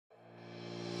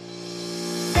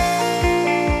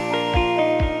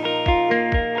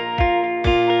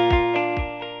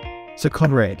So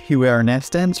Conrad, here we are now.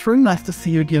 Stan, it's really nice to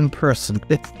see you again in person.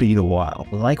 It's been a while.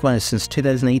 Likewise, since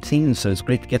 2018, so it's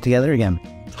great to get together again.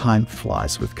 Time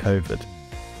flies with COVID.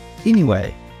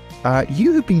 Anyway,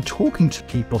 you have been talking to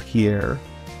people here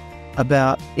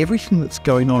about everything that's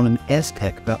going on in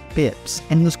ASPAC, about BEPS,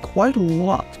 and there's quite a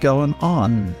lot going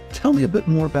on. Tell me a bit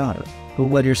more about it.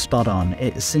 Well, you're spot on.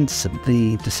 Since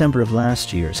the December of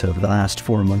last year, so over the last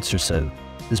 4 months or so,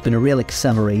 there's been a real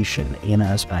acceleration in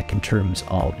ASPAC in terms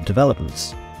of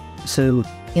developments. So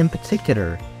in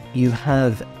particular, you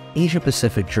have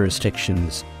Asia-Pacific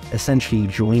jurisdictions essentially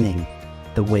joining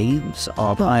the waves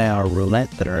of IR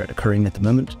roulette that are occurring at the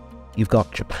moment. You've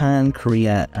got Japan,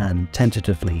 Korea, and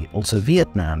tentatively also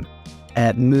Vietnam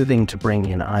moving to bring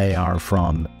in IR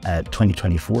from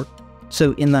 2024.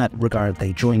 So in that regard,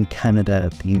 they joined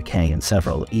Canada, the UK, and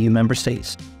several EU member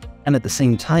states. And at the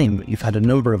same time, you've had a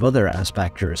number of other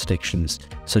ASPAC jurisdictions,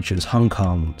 such as Hong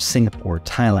Kong, Singapore,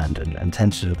 Thailand, and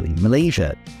tentatively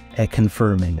Malaysia,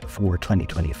 confirming for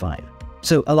 2025.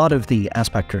 So a lot of the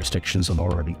ASPAC jurisdictions have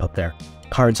already put their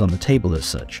cards on the table as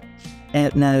such.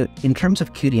 Now, in terms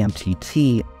of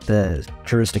QDMTT, the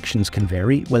jurisdictions can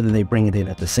vary, whether they bring it in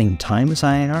at the same time as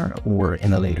IIR or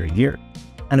in a later year.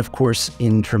 And of course,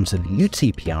 in terms of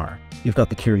UTPR, you've got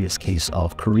the curious case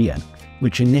of Korea,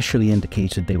 which initially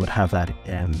indicated they would have that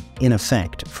in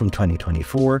effect from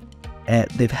 2024.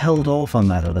 They've held off on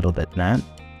that a little bit now,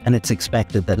 and it's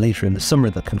expected that later in the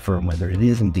summer they'll confirm whether it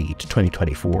is indeed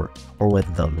 2024 or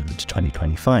whether they'll move it to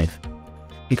 2025.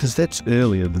 Because that's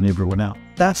earlier than everyone else.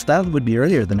 That would be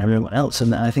earlier than everyone else,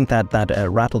 and I think that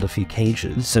rattled a few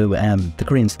cages. So the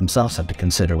Koreans themselves have to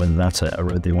consider whether that's a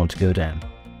road they want to go down.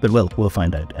 But we'll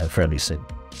find out fairly soon.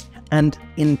 And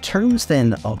in terms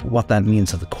then of what that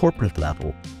means at the corporate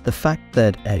level, the fact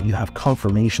that you have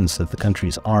confirmations that the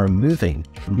countries are moving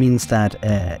means that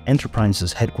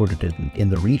enterprises headquartered in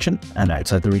the region and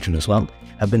outside the region as well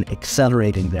have been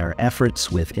accelerating their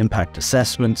efforts with impact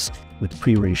assessments, with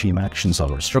pre-regime actions on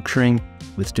restructuring,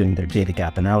 with doing their data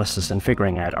gap analysis and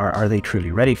figuring out are they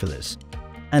truly ready for this.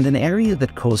 And an area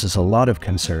that causes a lot of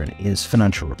concern is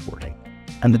financial reporting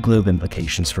and the globe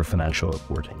implications for financial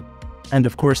reporting. And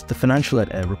of course, the financial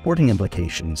reporting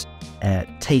implications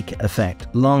take effect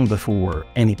long before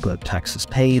any globe tax is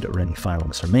paid or any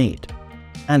filings are made.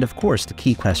 And of course, the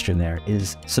key question there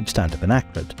is substantive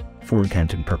enactment for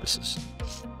accounting purposes.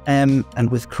 And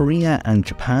with Korea and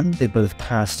Japan, they both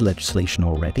passed legislation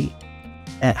already.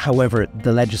 However,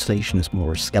 the legislation is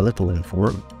more skeletal in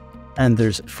form, and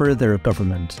there's further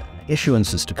government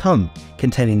issuances to come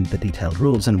containing the detailed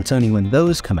rules, and it's only when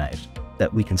those come out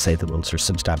that we can say the rules are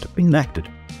substantively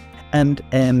enacted. And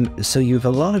so you have a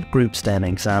lot of groups then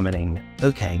examining,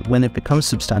 okay, when it becomes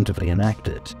substantively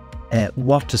enacted,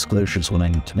 what disclosures will I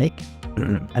need to make?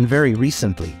 And very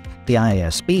recently, the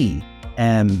IASB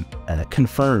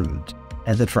confirmed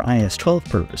that for IS-12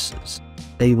 purposes,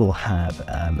 they will have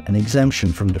an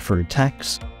exemption from deferred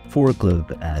tax for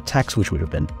globe tax, which would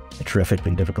have been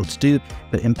terrifically difficult to do.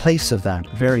 But in place of that,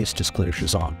 various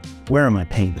disclosures on where am I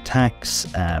paying the tax,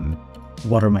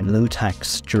 what are my low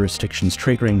tax jurisdictions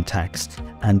triggering tax,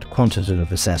 and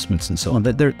quantitative assessments and so on.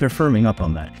 They're firming up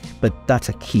on that, but that's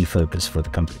a key focus for the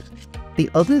companies.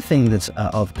 The other thing that's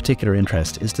of particular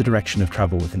interest is the direction of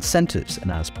travel with incentives in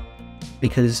ASPAC,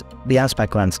 because the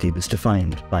ASPAC landscape is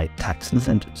defined by tax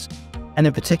incentives. And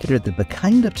in particular, the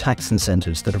kind of tax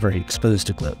incentives that are very exposed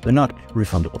to globe. They're not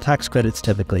refundable tax credits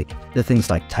typically. They're things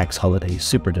like tax holidays,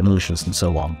 super deductions, and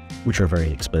so on, which are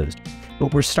very exposed.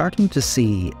 But we're starting to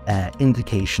see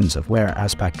indications of where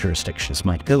ASPAC jurisdictions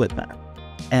might go with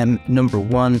that. Number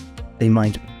one, they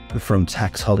might go from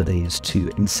tax holidays to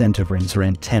incentive rates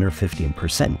around 10 or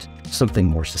 15%, something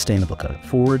more sustainable going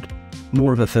forward.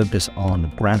 More of a focus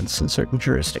on grants in certain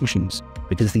jurisdictions,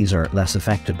 because these are less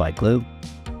affected by globe.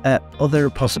 Other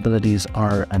possibilities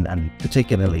are, and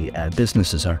particularly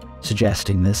businesses are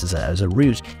suggesting this as a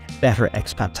route, better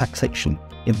expat taxation.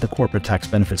 If the corporate tax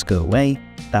benefits go away,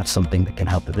 that's something that can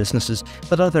help the businesses.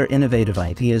 But other innovative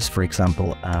ideas, for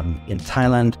example, in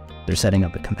Thailand, they're setting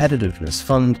up a competitiveness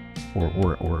fund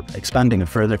or expanding it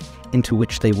further, into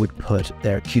which they would put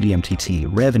their QDMTT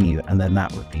revenue, and then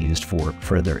that would be used for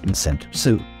further incentives.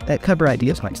 So clever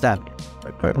ideas like that.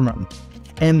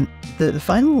 The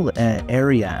final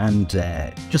area, and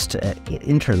just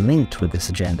interlinked with this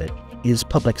agenda, is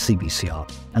public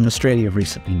CBCR. And Australia have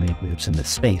recently made moves in this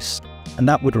space. And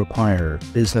that would require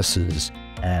businesses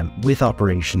with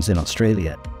operations in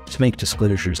Australia to make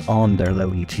disclosures on their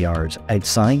low ETRs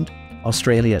outside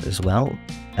Australia as well.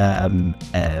 And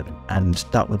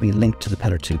that would be linked to the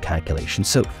Pillar 2 calculation.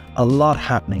 So a lot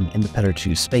happening in the Pillar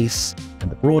 2 space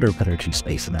and the broader Pillar 2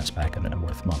 space in ASPAC, and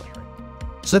worth monitoring.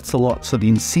 So that's a lot. So the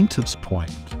incentives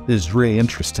point is really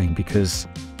interesting because,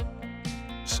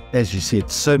 as you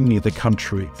said, so many of the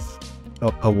countries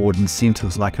award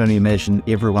incentives. And I can only imagine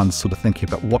everyone's sort of thinking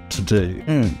about what to do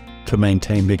to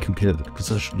maintain their competitive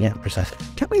position. Yeah, precisely.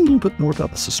 Tell me a little bit more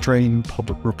about this Australian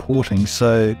public reporting.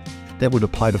 So that would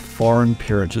apply to foreign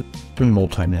parent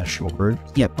multinational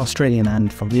groups. Yeah, Australian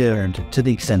and from there, to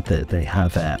the extent that they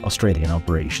have Australian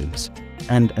operations.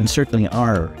 And certainly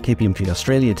our KPMG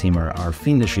Australia team are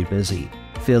fiendishly busy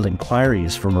field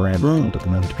inquiries from around the world at the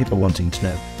moment, people wanting to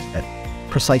know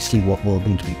precisely what will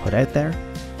need to be put out there,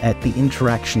 the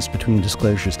interactions between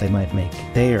disclosures they might make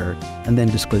there and then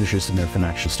disclosures in their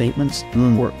financial statements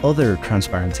or other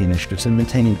transparency initiatives, and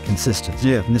maintaining consistency.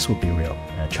 Yeah. And this would be a real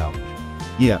challenge.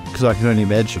 Yeah, because I can only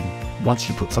imagine once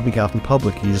you put something out in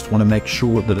public, you just want to make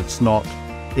sure that it's not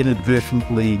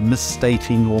inadvertently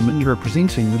misstating or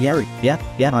misrepresenting. Yeah.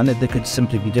 And there could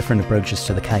simply be different approaches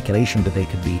to the calculation, but they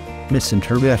could be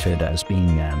misinterpreted as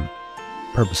being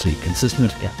purposely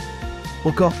consistent. Yeah.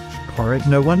 Well, gosh, Conrad,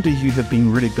 no wonder you have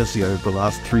been really busy over the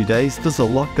last 3 days. There's a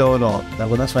lot going on.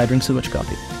 Well, that's why I drink so much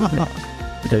coffee.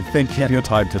 Thank you for your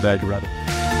time today, Conrad.